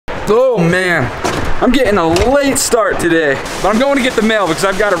Oh man, I'm getting a late start today, but I'm going to get the mail because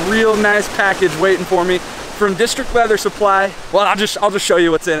I've got a real nice package waiting for me from District Leather Supply. Well, I'll just show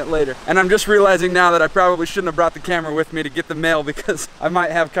you what's in it later. And I'm just realizing now that I probably shouldn't have brought the camera with me to get the mail because I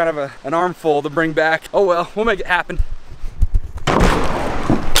might have kind of an armful to bring back. Oh well, we'll make it happen.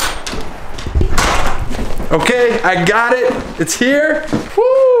 Okay, I got it. It's here.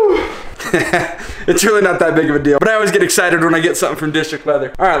 Woo! It's really not that big of a deal, but I always get excited when I get something from District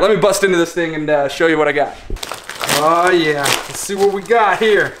Leather. All right, let me bust into this thing and show you what I got. Oh yeah, let's see what we got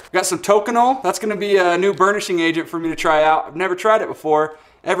here. Got some Tokonol. That's gonna be a new burnishing agent for me to try out. I've never tried it before.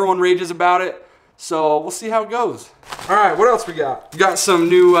 Everyone rages about it, so we'll see how it goes. All right, what else we got? We got some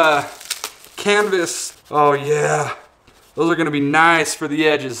new canvas. Oh yeah, those are gonna be nice for the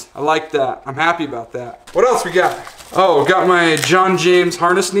edges. I like that. I'm happy about that. What else we got? Oh, got my John James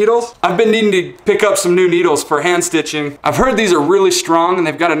harness needles. I've been needing to pick up some new needles for hand stitching. I've heard these are really strong and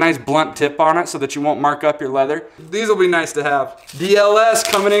they've got a nice blunt tip on it so that you won't mark up your leather. These will be nice to have. DLS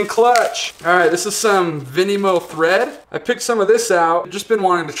coming in clutch. All right, this is some Vinimo thread. I picked some of this out. I've just been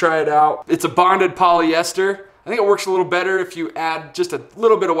wanting to try it out. It's a bonded polyester. I think it works a little better if you add just a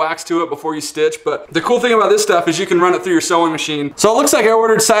little bit of wax to it before you stitch, but the cool thing about this stuff is you can run it through your sewing machine. So it looks like I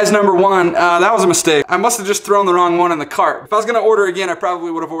ordered size number 1. That was a mistake. I must have just thrown the wrong one in the cart. If I was gonna order again, I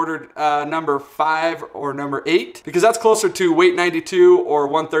probably would have ordered number 5 or number 8, because that's closer to weight 92 or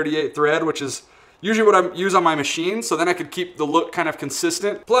 138 thread, which is usually what I use on my machine, so then I could keep the look kind of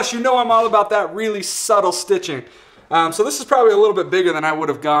consistent. Plus, you know I'm all about that really subtle stitching. So this is probably a little bit bigger than I would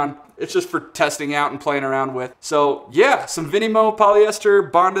have gone. It's just for testing out and playing around with. So yeah, some Vinimo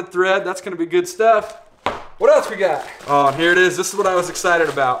polyester bonded thread. That's gonna be good stuff. What else we got? Oh, and here it is. This is what I was excited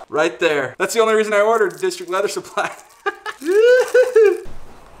about right there. That's the only reason I ordered District Leather Supply.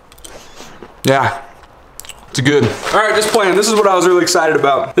 Yeah, it's good. All right, just playing. This is what I was really excited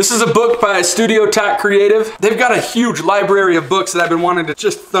about. This is a book by Studio Tack Creative. They've got a huge library of books that I've been wanting to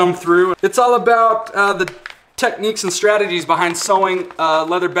just thumb through. It's all about the techniques and strategies behind sewing a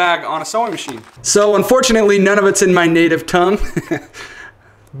leather bag on a sewing machine. So unfortunately, none of it's in my native tongue,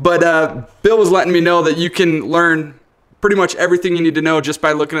 but Bill was letting me know that you can learn pretty much everything you need to know just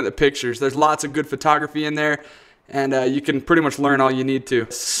by looking at the pictures. There's lots of good photography in there, and you can pretty much learn all you need to.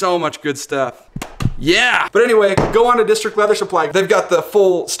 So much good stuff. Yeah! But anyway, go on to District Leather Supply. They've got the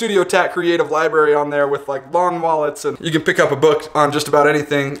full Studio Tack Creative library on there with like long wallets, and you can pick up a book on just about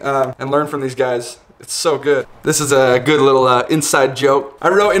anything and learn from these guys. It's so good. This is a good little inside joke. I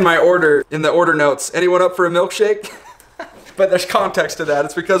wrote in my order, in the order notes, anyone up for a milkshake? But there's context to that.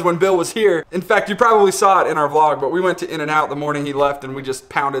 It's because when Bill was here, in fact, you probably saw it in our vlog, but we went to In-N-Out the morning he left and we just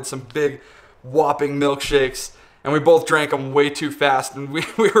pounded some big whopping milkshakes, and we both drank them way too fast, and we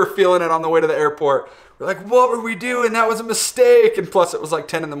were feeling it on the way to the airport. We're like, what were we doing? That was a mistake. And plus it was like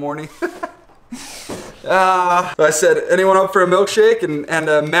 10 in the morning. I said, anyone up for a milkshake? And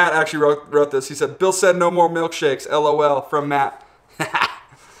Matt actually wrote this. He said, Bill said no more milkshakes, LOL, from Matt.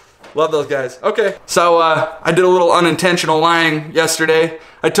 Love those guys. Okay, so I did a little unintentional lying yesterday.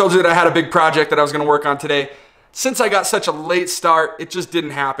 I told you that I had a big project that I was gonna work on today. Since I got such a late start, it just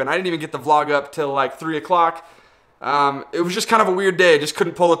didn't happen. I didn't even get the vlog up till like 3 o'clock. It was just kind of a weird day. Just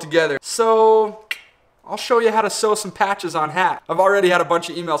couldn't pull it together. So I'll show you how to sew some patches on hat. I've already had a bunch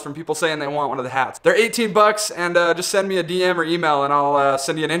of emails from people saying they want one of the hats. They're 18 bucks, and just send me a DM or email and I'll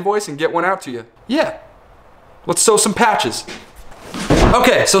send you an invoice and get one out to you. Yeah, let's sew some patches.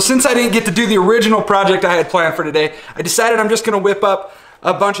 Okay, so since I didn't get to do the original project I had planned for today, I decided I'm just gonna whip up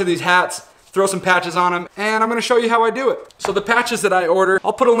a bunch of these hats, throw some patches on them, and I'm gonna show you how I do it. So the patches that I order,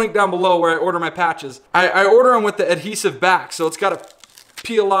 I'll put a link down below where I order my patches. I order them with the adhesive back, so it's got a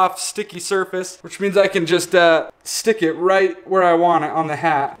peel off sticky surface, which means I can just stick it right where I want it on the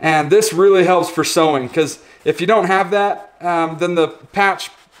hat. And this really helps for sewing, because if you don't have that, then the patch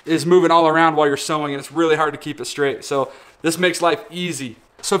is moving all around while you're sewing and it's really hard to keep it straight. So this makes life easy.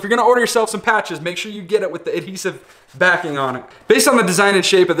 So if you're gonna order yourself some patches, make sure you get it with the adhesive backing on it. Based on the design and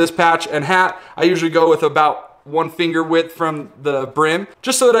shape of this patch and hat, I usually go with about 1 finger width from the brim,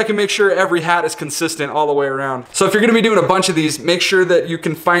 just so that I can make sure every hat is consistent all the way around. So if you're gonna be doing a bunch of these, make sure that you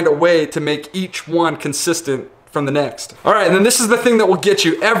can find a way to make each one consistent from the next. All right, and then this is the thing that will get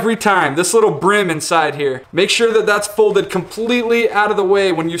you every time, this little brim inside here. Make sure that that's folded completely out of the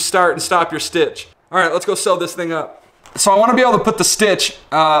way when you start and stop your stitch. All right, let's go sew this thing up. So I want to be able to put the stitch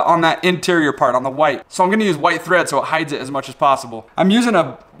on that interior part, on the white. So I'm going to use white thread so it hides it as much as possible. I'm using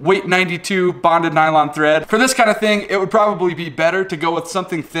a weight 92 bonded nylon thread. For this kind of thing, it would probably be better to go with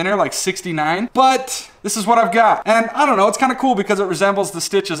something thinner like 69, but this is what I've got. And I don't know, it's kind of cool because it resembles the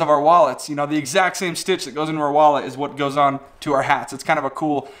stitches of our wallets. You know, the exact same stitch that goes into our wallet is what goes on to our hats. It's kind of a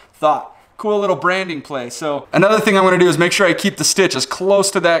cool thought. Cool little branding play. So another thing I'm going to do is make sure I keep the stitch as close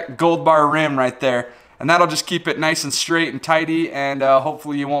to that gold bar rim right there. And that'll just keep it nice and straight and tidy, and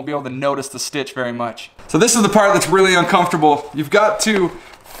hopefully you won't be able to notice the stitch very much. So this is the part that's really uncomfortable. You've got to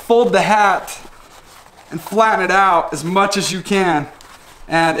fold the hat and flatten it out as much as you can.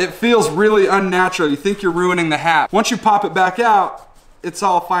 And it feels really unnatural. You think you're ruining the hat. Once you pop it back out, it's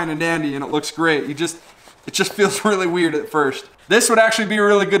all fine and dandy and it looks great. It just feels really weird at first. This would actually be a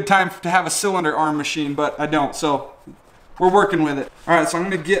really good time to have a cylinder arm machine, but I don't, so we're working with it. All right, so I'm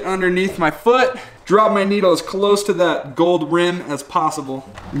gonna get underneath my foot, drop my needle as close to that gold rim as possible.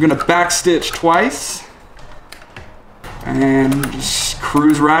 I'm gonna back stitch twice and just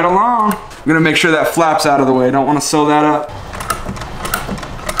cruise right along. I'm gonna make sure that flap's out of the way. I don't wanna sew that up.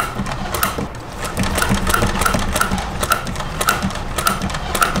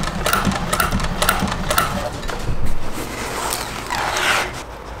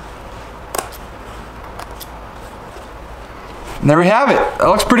 And there we have it. That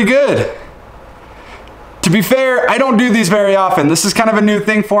looks pretty good. To be fair, I don't do these very often. This is kind of a new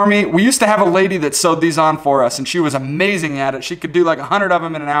thing for me. We used to have a lady that sewed these on for us, and she was amazing at it. She could do like 100 of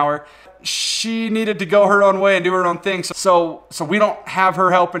them in an hour. She needed to go her own way and do her own thing, so we don't have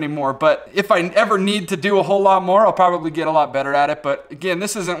her help anymore. But if I ever need to do a whole lot more, I'll probably get a lot better at it. But again,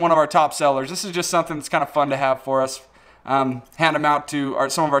 this isn't one of our top sellers. This is just something that's kind of fun to have for us. Hand them out to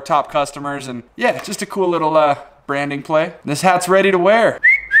some of our top customers, and yeah, just a cool little branding play. This hat's ready to wear.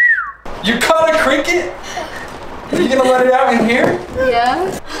 You caught a cricket? Are you gonna let it out in here?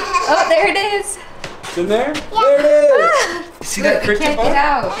 Yeah. Oh, there it is. It's in there? Yeah. There it is. You see that cricket? Can't get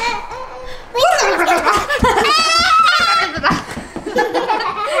out.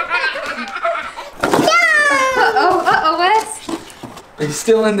 Uh-oh, Wes. He's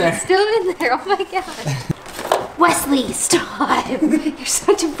still in there. He's still in there, oh my god. Wesley, stop. You're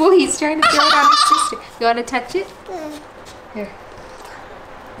such a boy. He's trying to throw it on his sister. You want to touch it? Here.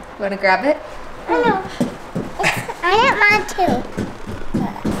 You want to grab it? No. I didn't want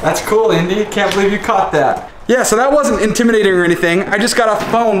to. That's cool, Indy. Can't believe you caught that. Yeah, so that wasn't intimidating or anything. I just got off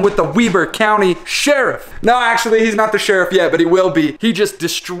the phone with the Weber County Sheriff. No, actually, he's not the sheriff yet, but he will be. He just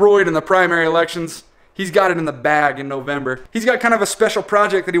destroyed in the primary elections. He's got it in the bag in November. He's got kind of a special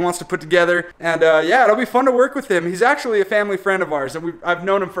project that he wants to put together. And yeah, it'll be fun to work with him. He's actually a family friend of ours, and I've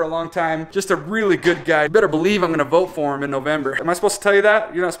known him for a long time. Just a really good guy. You better believe I'm gonna vote for him in November. Am I supposed to tell you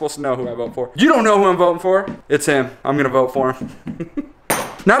that? You're not supposed to know who I vote for. You don't know who I'm voting for. It's him. I'm gonna vote for him.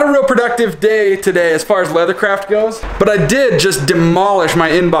 Not a real productive day today as far as leathercraft goes, but I did just demolish my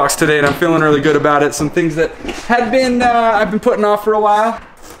inbox today, and I'm feeling really good about it. Some things that had been, I've been putting off for a while.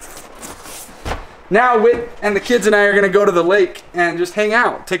 Now Whit and the kids and I are gonna go to the lake and just hang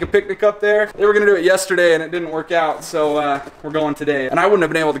out, take a picnic up there. They were gonna do it yesterday and it didn't work out, so we're going today. And I wouldn't have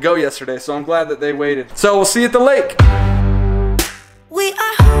been able to go yesterday, so I'm glad that they waited. So we'll see you at the lake. We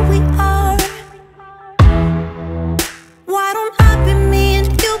are who we are. Why don't I be me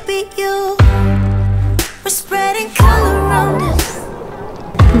and you be you? We're spreading color around us.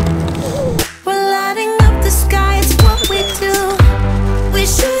 We're lighting up the sky, it's what we do. We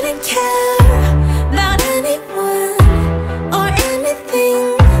shouldn't care about anyone or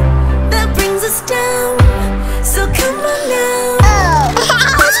anything that brings us down. So come on now,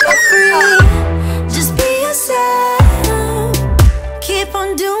 let's be free. Just be yourself. Keep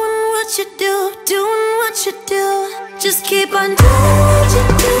on doing what you do, doing what you do. Just keep on doing what you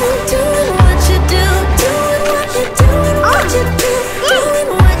do, doing what you do, doing what you do, doing what you do, doing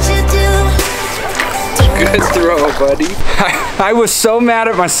what you do. Good throw, buddy. I was so mad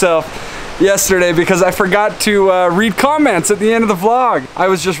at myself yesterday because I forgot to read comments at the end of the vlog. I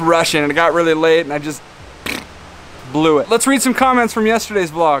was just rushing and it got really late and I just blew it. Let's read some comments from yesterday's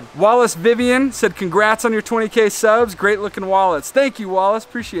vlog. Wallace Vivian said, congrats on your 20K subs. Great looking wallets. Thank you, Wallace.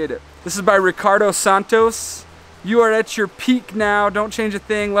 Appreciate it. This is by Ricardo Santos. You are at your peak now. Don't change a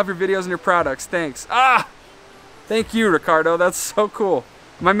thing. Love your videos and your products. Thanks. Ah! Thank you, Ricardo. That's so cool.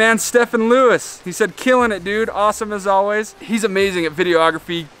 My man Stephen Lewis, he said, killing it, dude. Awesome as always. He's amazing at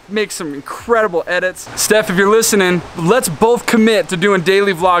videography, makes some incredible edits. Steph, if you're listening, let's both commit to doing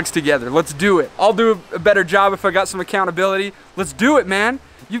daily vlogs together. Let's do it. I'll do a better job if I got some accountability. Let's do it, man.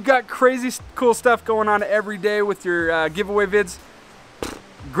 You've got crazy cool stuff going on every day with your giveaway vids.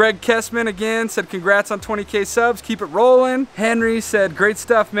 Greg Kessman again said congrats on 20K subs, keep it rolling. Henry said great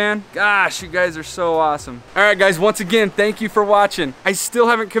stuff, man. Gosh, you guys are so awesome. All right guys, once again, thank you for watching. I still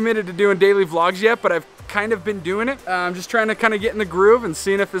haven't committed to doing daily vlogs yet, but I've kind of been doing it. I'm just trying to kind of get in the groove and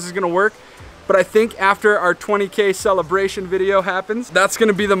seeing if this is gonna work. But I think after our 20K celebration video happens, that's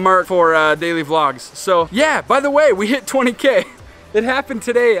gonna be the mark for daily vlogs. So yeah, by the way, we hit 20K. It happened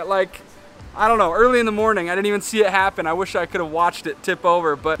today at like, I don't know, early in the morning. I didn't even see it happen. I wish I could have watched it tip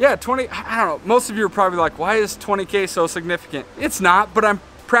over. But yeah, I don't know. Most of you are probably like, why is 20K so significant? It's not, but I'm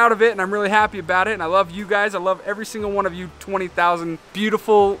proud of it and I'm really happy about it. And I love you guys. I love every single one of you 20,000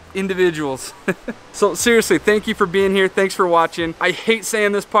 beautiful individuals. So seriously, thank you for being here. Thanks for watching. I hate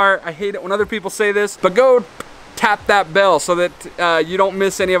saying this part. I hate it when other people say this, but go tap that bell so that you don't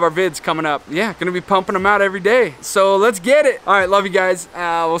miss any of our vids coming up. Yeah, gonna be pumping them out every day. So let's get it. All right, love you guys.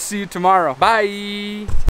 We'll see you tomorrow. Bye.